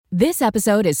This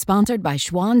episode is sponsored by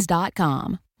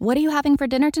Schwans.com. What are you having for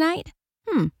dinner tonight?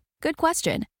 Good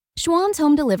question. Schwans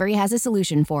Home Delivery has a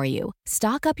solution for you.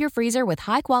 Stock up your freezer with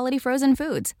high-quality frozen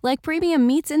foods like premium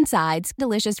meats and sides,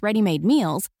 delicious ready-made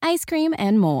meals, ice cream,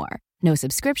 and more. No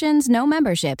subscriptions, no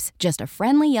memberships, just a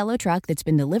friendly yellow truck that's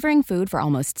been delivering food for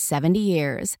almost 70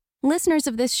 years. Listeners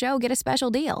of this show get a special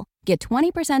deal. Get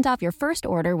 20% off your first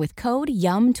order with code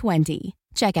YUM20.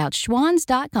 Check out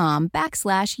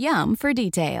schwans.com/YUM for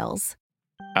details.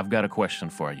 I've got a question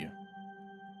for you.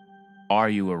 Are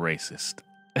you a racist?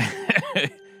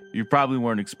 You probably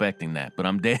weren't expecting that, but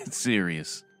I'm dead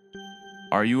serious.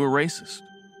 Are you a racist?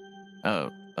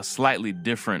 A slightly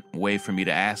different way for me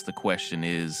to ask the question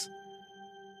is,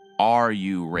 are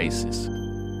you racist?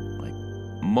 Like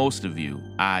most of you,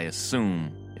 I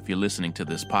assume, if you're listening to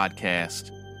this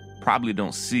podcast, probably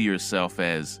don't see yourself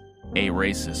as a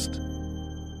racist.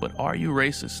 But are you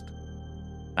racist?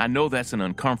 I know that's an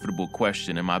uncomfortable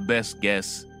question, and my best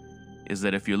guess is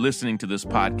that if you're listening to this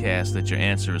podcast, that your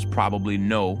answer is probably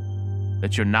no,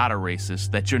 that you're not a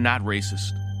racist, that you're not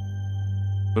racist.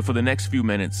 But for the next few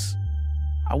minutes,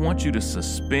 I want you to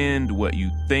suspend what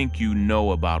you think you know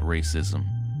about racism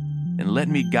and let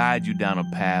me guide you down a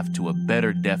path to a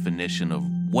better definition of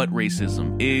what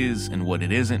racism is and what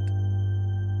it isn't.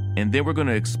 And then we're going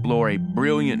to explore a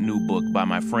brilliant new book by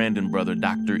my friend and brother,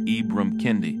 Dr. Ibram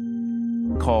Kendi,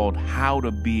 called How to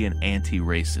Be an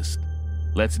Anti-Racist.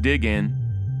 Let's dig in.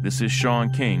 This is Sean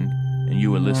King, and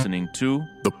you are listening to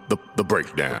The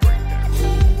Breakdown.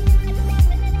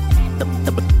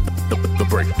 The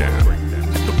Breakdown.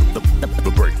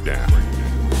 The Breakdown.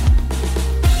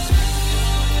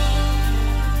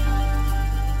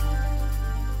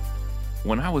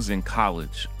 When I was in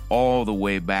college, all the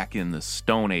way back in the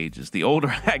Stone Ages, the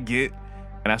older I get,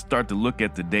 and I start to look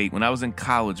at the date, when I was in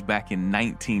college back in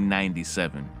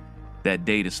 1997, that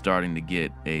date is starting to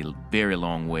get a very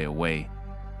long way away.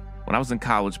 When I was in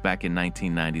college back in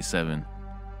 1997,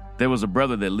 there was a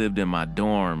brother that lived in my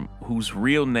dorm whose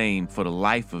real name, for the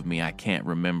life of me, I can't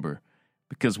remember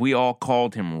because we all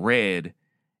called him Red,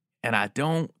 and I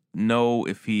don't know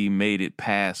if he made it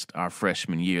past our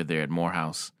freshman year there at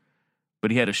Morehouse. But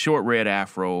he had a short red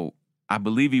afro. I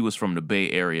believe he was from the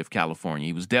Bay Area of California.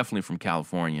 He was definitely from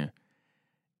California.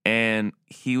 And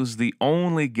he was the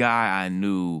only guy I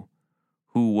knew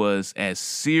who was as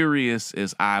serious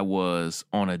as I was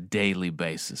on a daily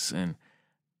basis. And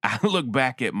I look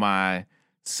back at my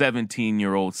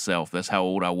 17-year-old self. That's how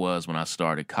old I was when I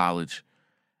started college.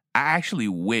 I actually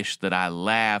wish that I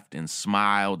laughed and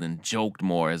smiled and joked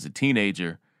more as a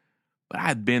teenager, but I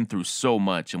had been through so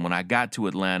much. And when I got to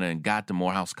Atlanta and got to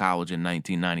Morehouse College in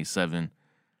 1997,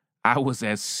 I was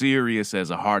as serious as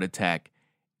a heart attack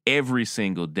every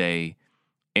single day.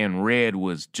 And Red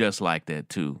was just like that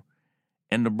too.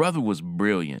 And the brother was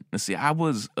brilliant. And see, I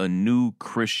was a new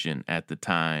Christian at the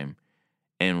time,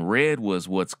 and Red was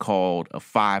what's called a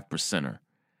 5%er.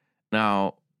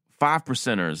 Now,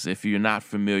 5%ers, if you're not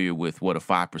familiar with what a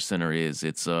 5%er is,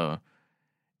 it's a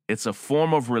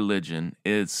form of religion.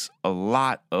 It's a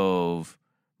lot of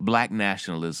black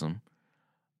nationalism,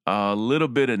 a little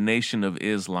bit of Nation of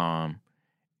Islam,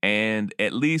 and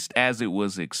at least as it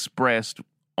was expressed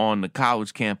on the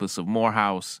college campus of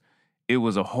Morehouse, it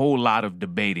was a whole lot of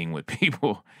debating with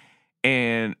people.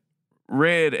 And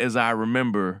Red, as I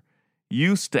remember,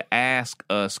 used to ask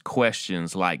us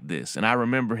questions like this. And I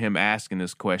remember him asking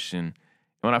this question.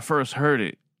 When I first heard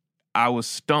it, I was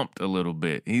stumped a little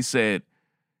bit. He said,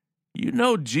 "You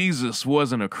know Jesus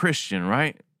wasn't a Christian,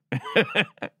 right?"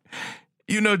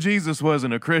 You know Jesus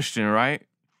wasn't a Christian, right?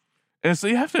 And so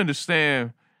you have to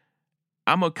understand,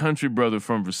 I'm a country brother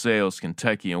from Versailles,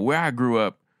 Kentucky, and where I grew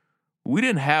up, we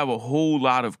didn't have a whole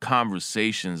lot of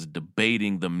conversations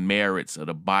debating the merits of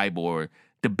the Bible or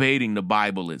debating the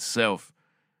Bible itself.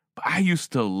 But I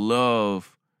used to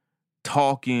love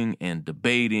talking and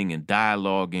debating and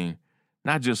dialoguing,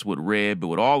 not just with Red, but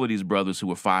with all of these brothers who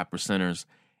were 5%ers.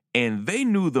 And they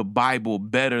knew the Bible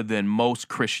better than most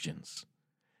Christians.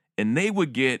 And they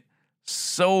would get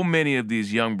so many of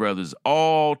these young brothers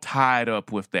all tied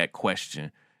up with that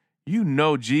question. You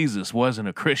know Jesus wasn't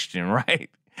a Christian, right?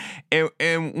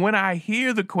 And when I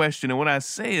hear the question and when I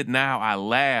say it now, I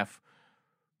laugh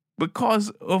because,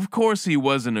 of course, he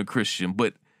wasn't a Christian.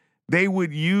 But they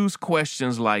would use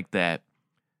questions like that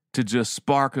to just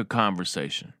spark a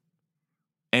conversation.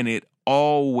 And it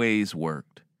always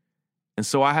worked. And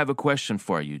so I have a question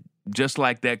for you, just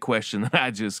like that question that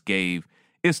I just gave.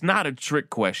 It's not a trick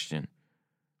question,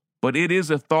 but it is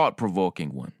a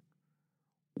thought-provoking one.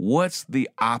 What's the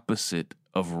opposite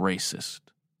of racist?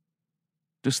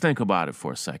 Just think about it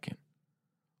for a second.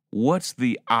 what's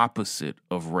the opposite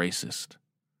of racist?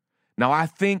 Now, I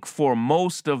think for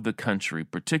most of the country,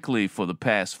 particularly for the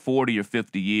past 40 or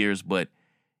 50 years, but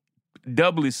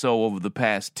doubly so over the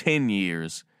past 10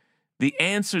 years, the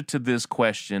answer to this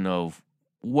question of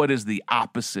what is the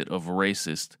opposite of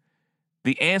racist,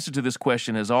 the answer to this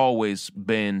question has always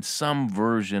been some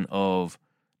version of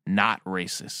not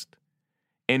racist.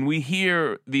 And we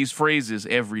hear these phrases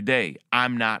every day.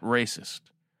 I'm not racist.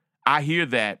 I hear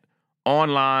that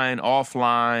online,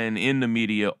 offline, in the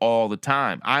media all the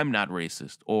time. I'm not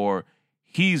racist, or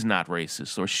he's not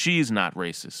racist, or she's not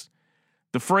racist.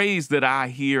 The phrase that I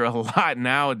hear a lot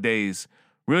nowadays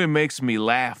really makes me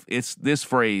laugh. It's this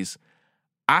phrase,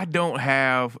 I don't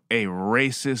have a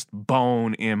racist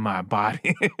bone in my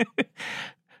body.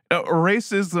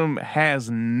 Racism has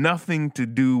nothing to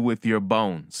do with your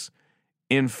bones.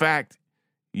 In fact,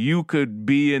 you could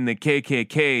be in the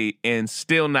KKK and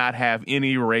still not have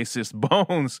any racist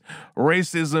bones.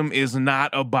 Racism is not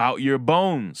about your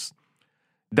bones.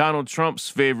 Donald Trump's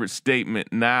favorite statement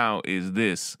now is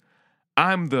this: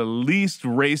 I'm the least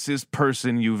racist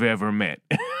person you've ever met.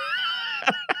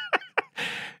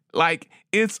 Like,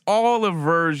 it's all a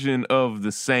version of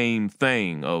the same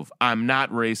thing of I'm not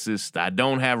racist, I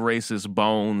don't have racist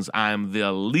bones, I'm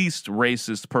the least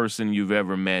racist person you've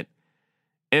ever met.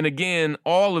 And again,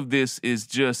 all of this is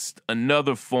just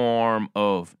another form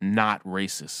of not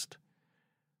racist.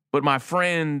 But my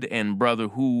friend and brother,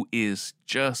 who is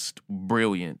just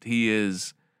brilliant, he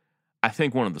is, I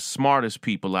think, one of the smartest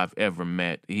people I've ever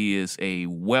met. He is a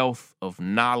wealth of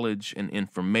knowledge and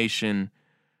information,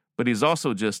 but he's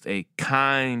also just a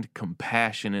kind,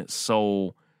 compassionate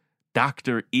soul,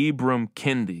 Dr. Ibram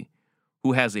Kendi,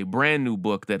 who has a brand new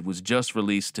book that was just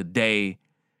released today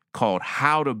called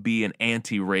How to Be an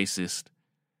Anti-Racist,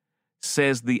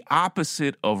 says the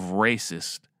opposite of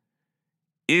racist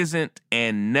isn't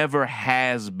and never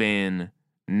has been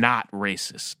not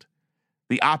racist.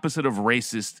 The opposite of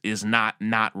racist is not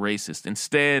racist.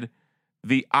 Instead,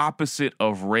 the opposite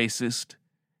of racist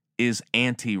is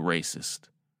anti-racist.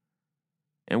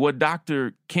 And what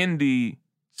Dr. Kendi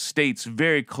states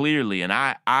very clearly, and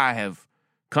I have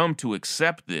come to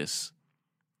accept this,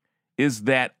 is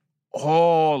that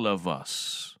all of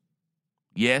us,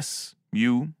 yes,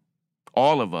 you,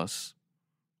 all of us,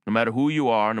 no matter who you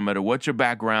are, no matter what your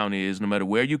background is, no matter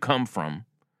where you come from,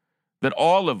 that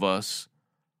all of us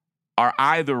are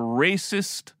either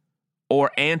racist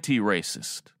or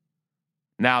anti-racist.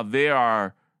 Now, there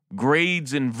are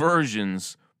grades and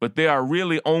versions, but there are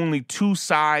really only two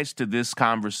sides to this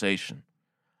conversation.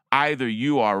 Either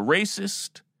you are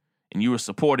racist and you are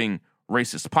supporting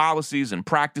racist policies and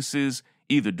practices,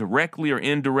 either directly or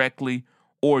indirectly,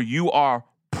 or you are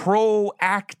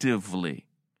proactively,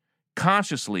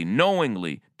 consciously,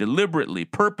 knowingly, deliberately,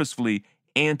 purposefully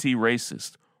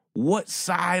anti-racist. What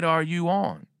side are you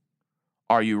on?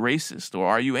 Are you racist or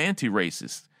are you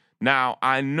anti-racist? Now,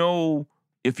 I know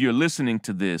if you're listening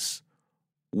to this,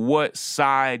 what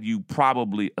side you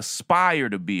probably aspire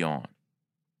to be on.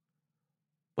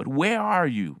 But where are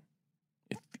you?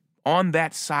 On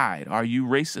that side, are you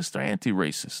racist or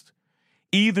anti-racist?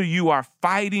 Either you are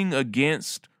fighting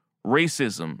against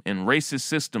racism and racist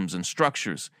systems and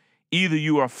structures. Either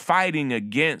you are fighting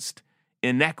against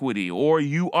inequity or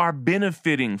you are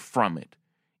benefiting from it,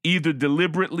 either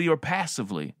deliberately or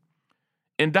passively.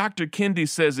 And Dr. Kendi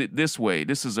says it this way.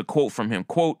 This is a quote from him.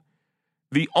 Quote,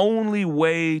 "The only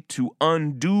way to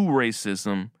undo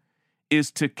racism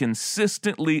is to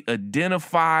consistently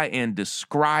identify and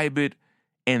describe it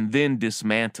and then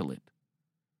dismantle it.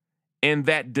 And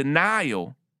that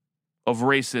denial of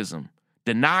racism,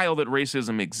 denial that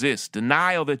racism exists,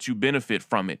 denial that you benefit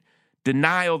from it,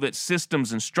 denial that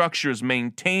systems and structures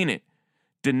maintain it,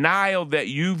 denial that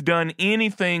you've done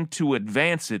anything to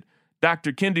advance it."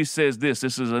 Dr. Kendi says this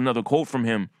is another quote from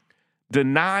him: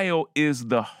 "Denial is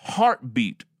the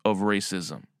heartbeat of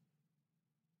racism."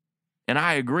 And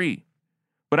I agree.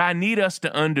 But I need us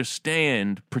to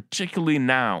understand, particularly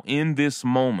now, in this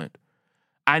moment,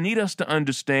 I need us to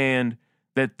understand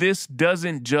that this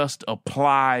doesn't just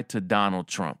apply to Donald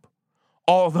Trump.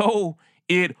 Although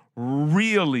it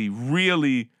really,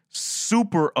 really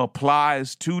super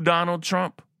applies to Donald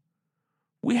Trump,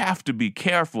 we have to be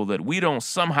careful that we don't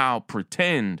somehow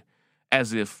pretend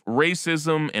as if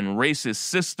racism and racist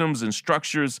systems and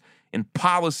structures and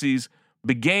policies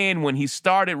began when he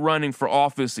started running for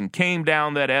office and came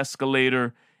down that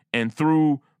escalator and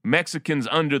threw Mexicans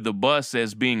under the bus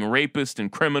as being rapists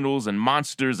and criminals and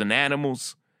monsters and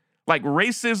animals. Like,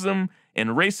 racism and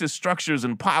racist structures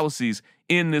and policies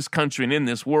in this country and in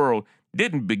this world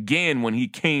didn't begin when he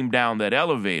came down that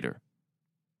elevator.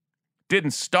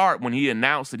 didn't start when he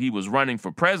announced that he was running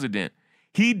for president.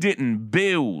 He didn't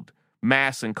build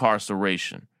mass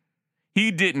incarceration.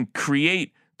 He didn't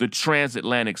create the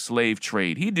transatlantic slave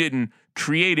trade. He didn't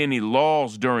create any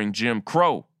laws during Jim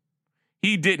Crow.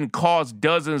 He didn't cause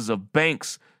dozens of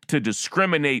banks to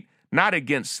discriminate not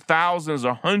against thousands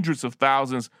or hundreds of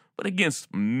thousands, but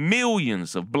against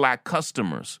millions of black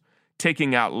customers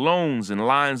taking out loans and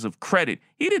lines of credit.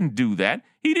 He didn't do that.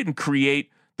 He didn't create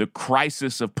the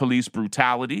crisis of police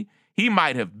brutality. He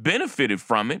might have benefited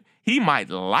from it. He might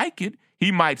like it.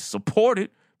 He might support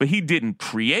it, but he didn't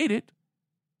create it.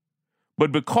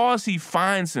 But because he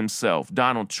finds himself,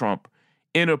 Donald Trump,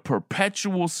 in a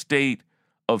perpetual state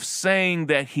of saying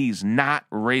that he's not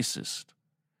racist,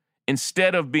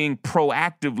 instead of being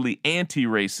proactively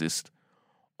anti-racist,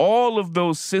 all of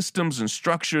those systems and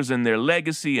structures and their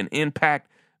legacy and impact,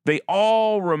 they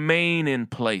all remain in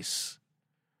place.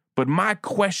 But my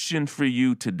question for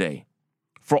you today,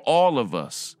 for all of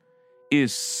us,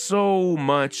 is so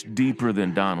much deeper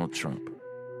than Donald Trump.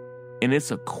 And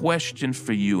it's a question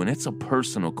for you, and it's a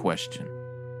personal question.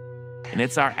 And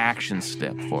it's our action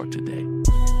step for today.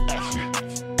 Action,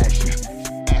 action,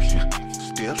 action,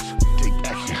 steps, take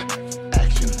action,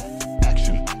 action,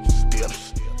 action,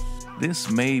 steps. This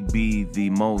may be the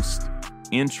most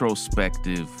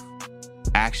introspective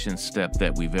action step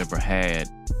that we've ever had.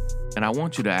 And I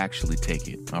want you to actually take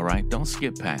it, all right? Don't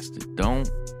skip past it. Don't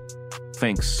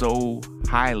think so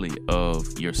highly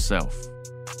of yourself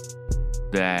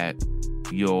that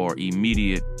your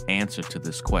immediate answer to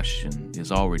this question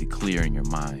is already clear in your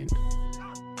mind.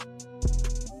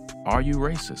 Are you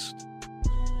racist?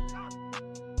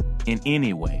 In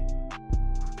any way,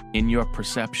 in your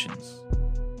perceptions,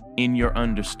 in your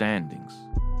understandings,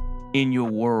 in your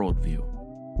worldview,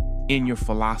 in your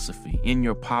philosophy, in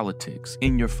your politics,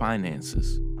 in your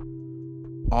finances?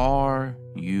 Are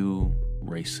you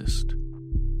racist?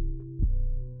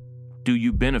 Do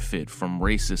you benefit from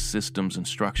racist systems and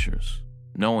structures,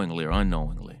 knowingly or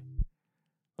unknowingly?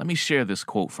 Let me share this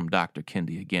quote from Dr.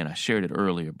 Kendi again. I shared it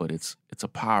earlier, but it's a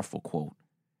powerful quote.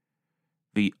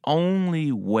 The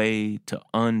only way to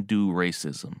undo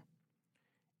racism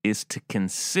is to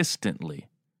consistently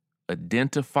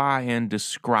identify and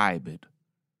describe it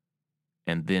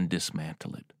and then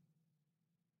dismantle it.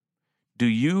 Do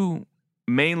you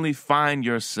mainly find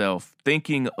yourself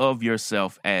thinking of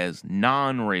yourself as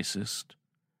non-racist,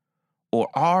 or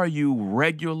are you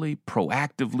regularly,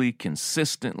 proactively,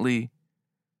 consistently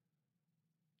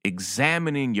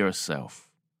examining yourself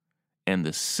and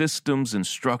the systems and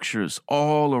structures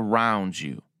all around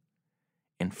you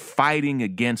and fighting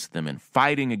against them and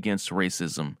fighting against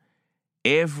racism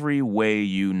every way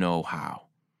you know how?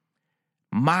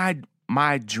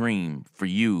 My dream for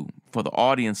you, for the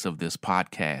audience of this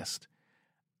podcast,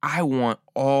 I want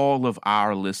all of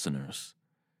our listeners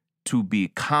to be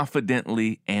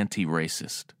confidently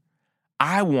anti-racist.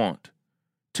 I want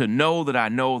to know that I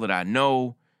know that I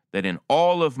know that in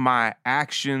all of my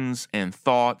actions and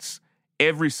thoughts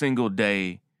every single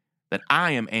day that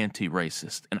I am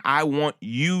anti-racist, and I want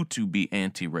you to be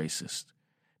anti-racist.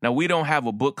 Now, we don't have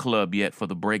a book club yet for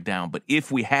The Breakdown, but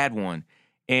if we had one,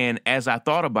 and as I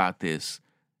thought about this,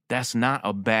 that's not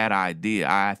a bad idea.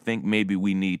 I think maybe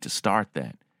we need to start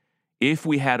that. If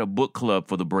we had a book club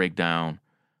for The Breakdown,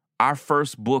 our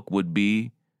first book would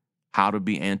be How to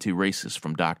Be Anti-Racist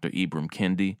from Dr. Ibram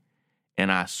Kendi.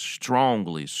 And I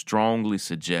strongly, strongly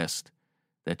suggest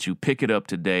that you pick it up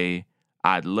today.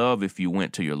 I'd love if you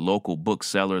went to your local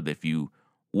bookseller, that if you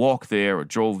walked there or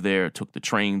drove there, or took the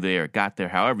train there, or got there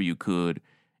however you could,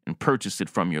 and purchased it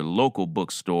from your local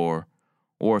bookstore.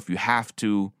 Or if you have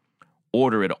to,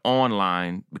 order it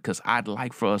online, because I'd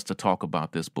like for us to talk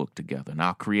about this book together. And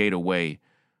I'll create a way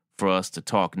for us to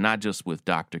talk not just with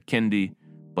Dr. Kendi,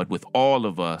 but with all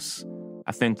of us.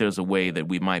 I think there's a way that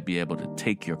we might be able to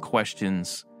take your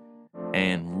questions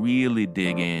and really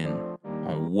dig in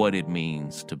on what it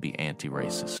means to be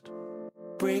anti-racist.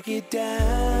 Break it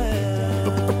down.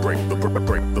 The break, the break, the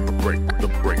break, the break, the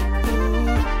break,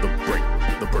 the break,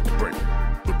 the break,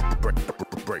 the break, the break,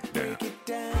 the break down. Break it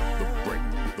down. The break,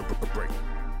 the break,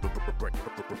 the break,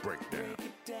 the break, the break down. Break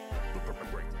it down. The break,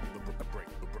 the break, the break,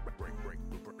 the break, the break, break,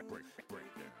 the break, break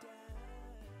down.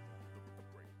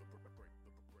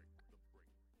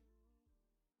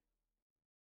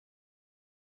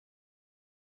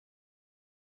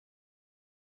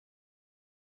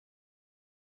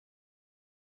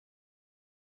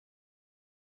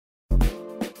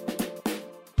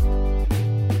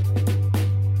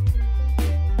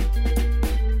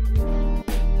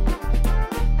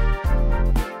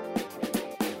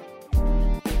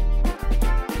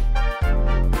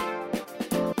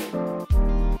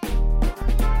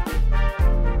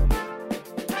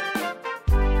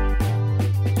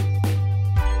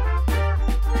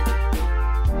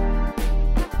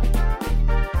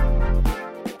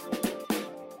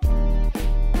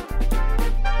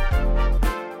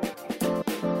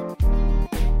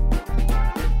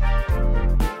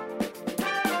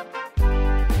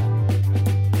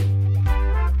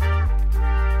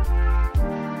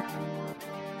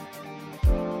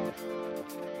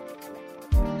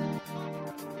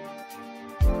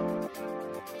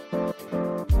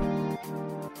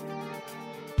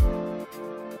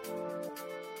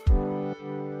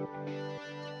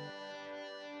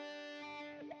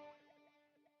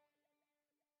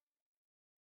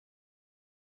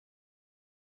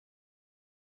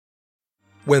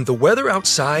 When the weather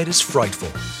outside is frightful,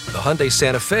 the Hyundai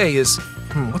Santa Fe is,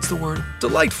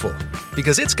 delightful.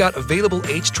 Because it's got available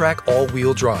H-Track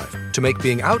all-wheel drive to make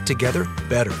being out together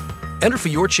better. Enter for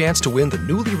your chance to win the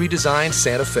newly redesigned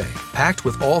Santa Fe, packed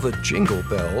with all the jingle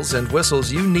bells and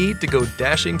whistles you need to go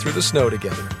dashing through the snow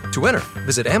together. To enter,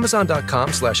 visit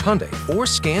Amazon.com/Hyundai or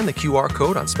scan the QR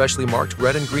code on specially marked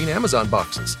red and green Amazon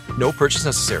boxes. No purchase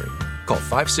necessary. Call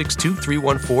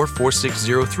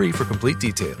 562-314-4603 for complete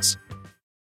details.